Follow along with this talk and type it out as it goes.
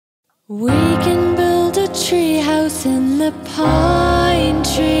We can build a tree house in the pine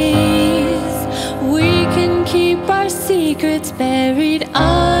trees. We can keep our secrets buried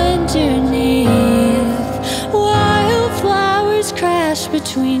underneath. Wildflowers crash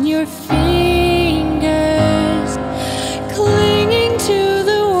between your fingers, clinging to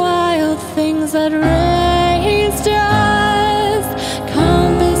the wild things that raised us.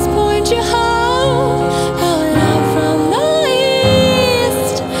 Compass point you home, calling out from the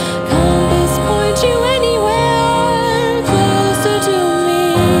east. Compass point you anywhere closer to me.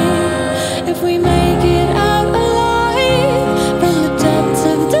 If we make it out alive from the depths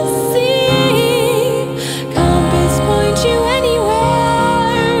of the sea, compass point you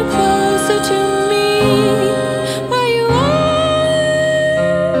anywhere closer to me. Where you are,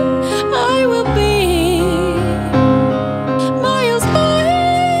 I will be. Miles high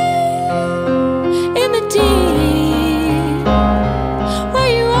in the deep.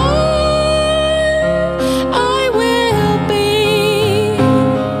 Where you are, I will be.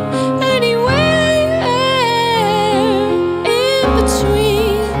 Anywhere in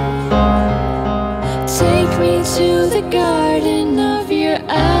between. Take me to the garden of your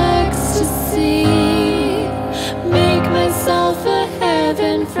ecstasy. Make myself a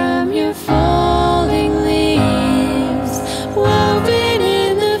heaven from your falling leaves, woven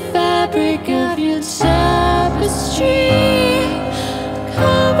in the fabric of your tapestry.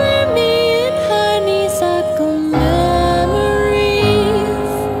 Cover me in honeysuckle memories.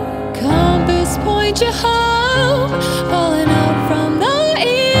 Compass point you home, calling out from the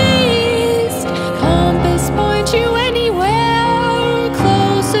east. Compass point you anywhere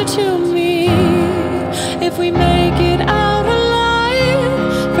closer to me. If we make it